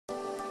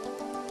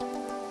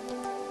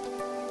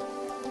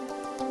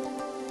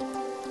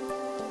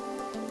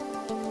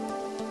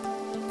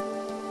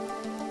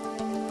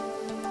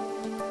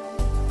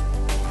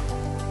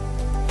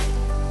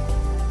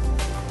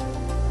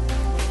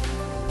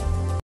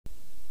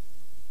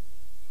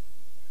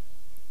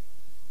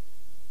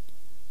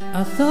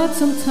I thought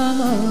some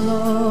time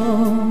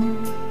alone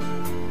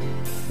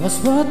was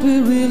what we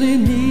really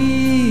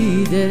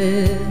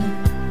needed.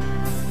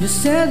 You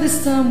said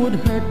this time would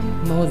hurt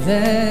more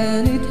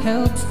than it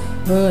helps,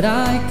 but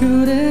I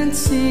couldn't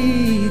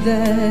see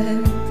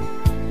that.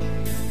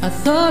 I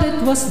thought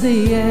it was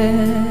the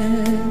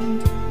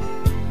end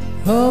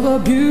of a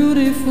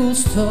beautiful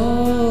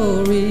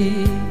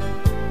story,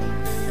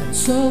 and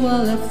so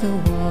I left the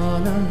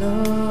one I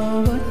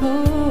love at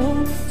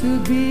home to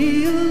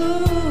be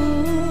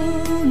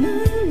alone,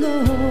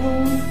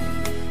 alone.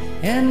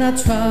 And I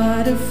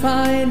try to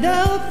find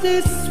out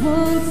this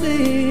one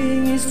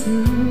thing is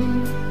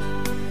true,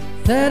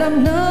 that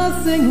I'm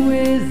nothing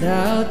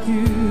without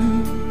you.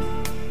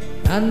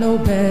 I know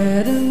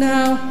better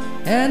now,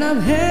 and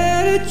I've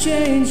had a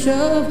change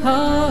of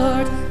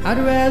heart. I'd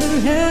rather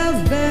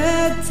have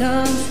bad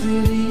times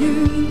with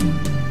you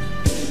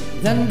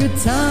than good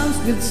times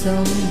with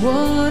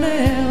someone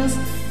else.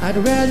 I'd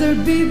rather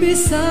be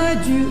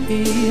beside you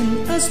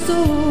in a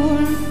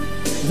storm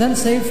than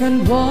safe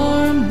and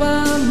warm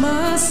by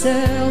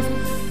myself.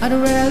 I'd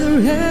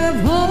rather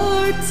have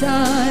hard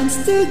times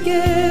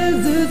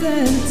together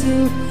than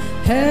to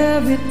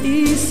have it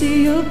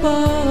easy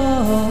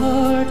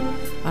apart.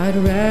 I'd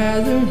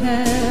rather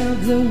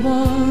have the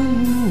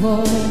one who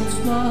holds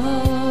my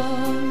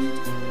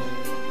heart.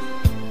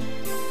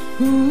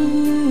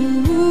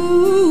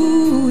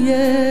 Ooh,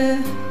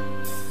 yeah.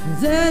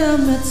 Then I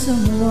met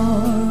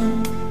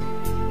someone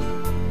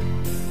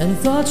and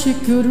thought she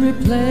could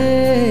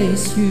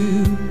replace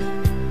you.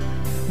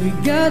 We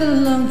got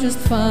along just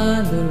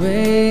fine, but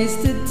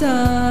wasted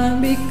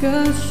time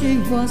because she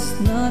was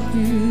not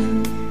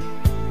you.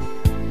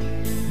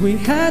 We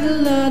had a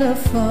lot of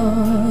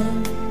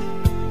fun,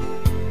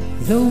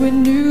 though we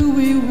knew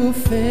we were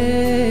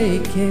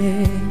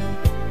faking.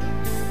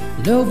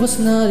 Love was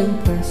not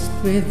impressed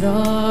with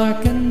our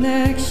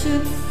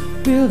connection,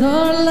 built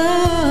our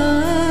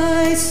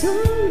lies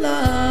on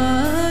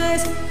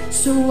lies.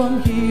 So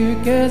I'm here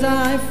 'cause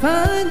I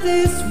find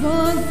this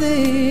one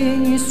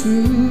thing is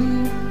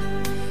true,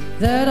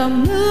 that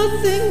I'm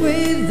nothing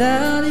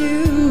without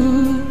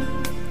you.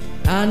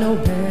 I know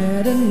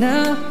better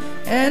now,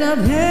 and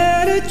I've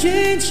had a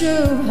change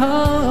of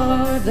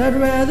heart. I'd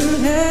rather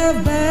have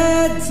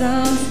bad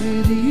times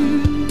with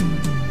you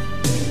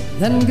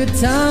than good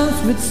times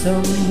with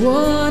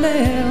someone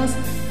else.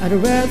 I'd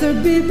rather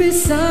be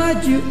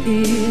beside you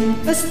in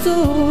a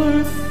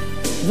storm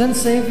than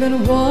safe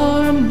and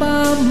warm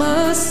by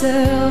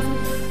myself.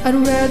 I'd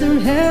rather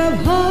have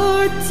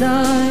hard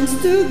times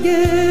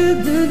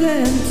together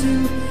than to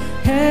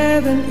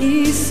have an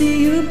easy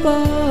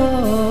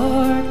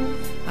apart.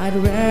 I'd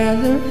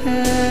rather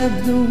have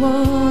the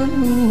one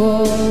who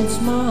holds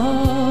my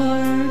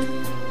heart.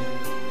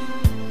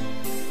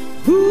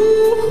 Who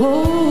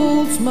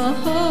holds my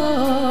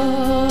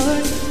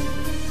heart?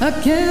 I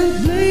can't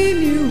blame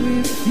you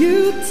if you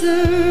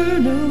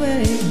turn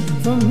away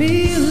from me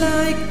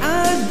like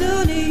I've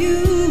done to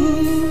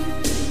you.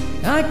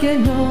 I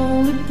can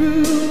only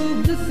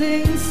prove the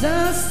things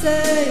I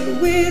say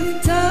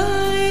with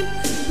time.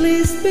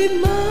 Please be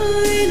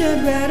mine.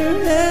 I'd rather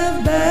have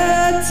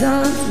bad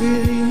times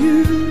with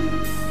you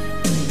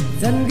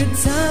than good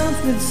times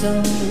with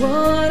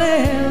someone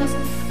else.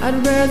 I'd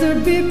rather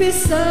be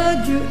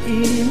beside you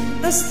in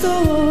a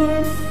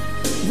storm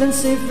than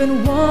safe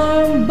and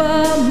warm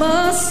by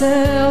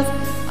myself.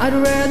 I'd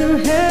rather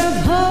have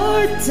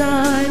hard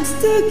times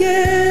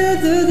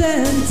together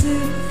than to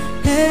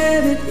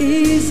have it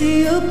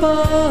easy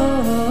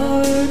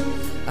apart.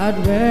 I'd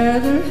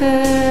rather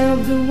have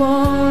the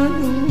one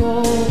who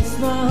holds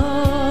my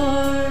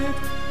heart.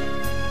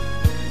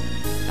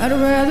 I'd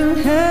rather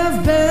have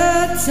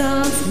bad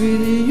times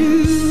with you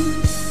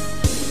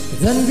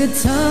than good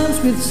times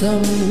with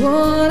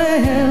someone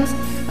else.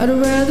 I'd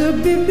rather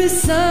be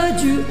beside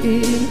you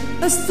in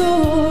a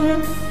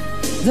storm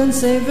than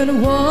safe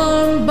and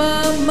warm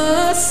by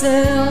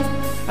myself.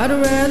 I'd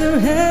rather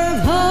have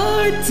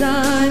hard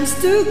times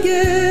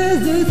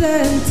together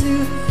than to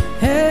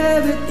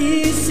have it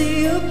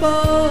easy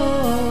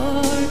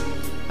apart.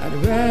 I'd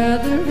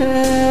rather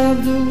have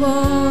the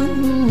one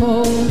who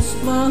holds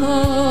my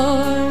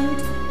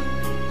heart.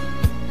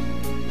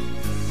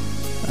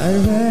 I'd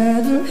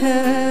rather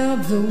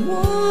have the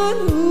one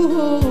who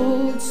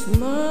holds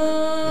my heart.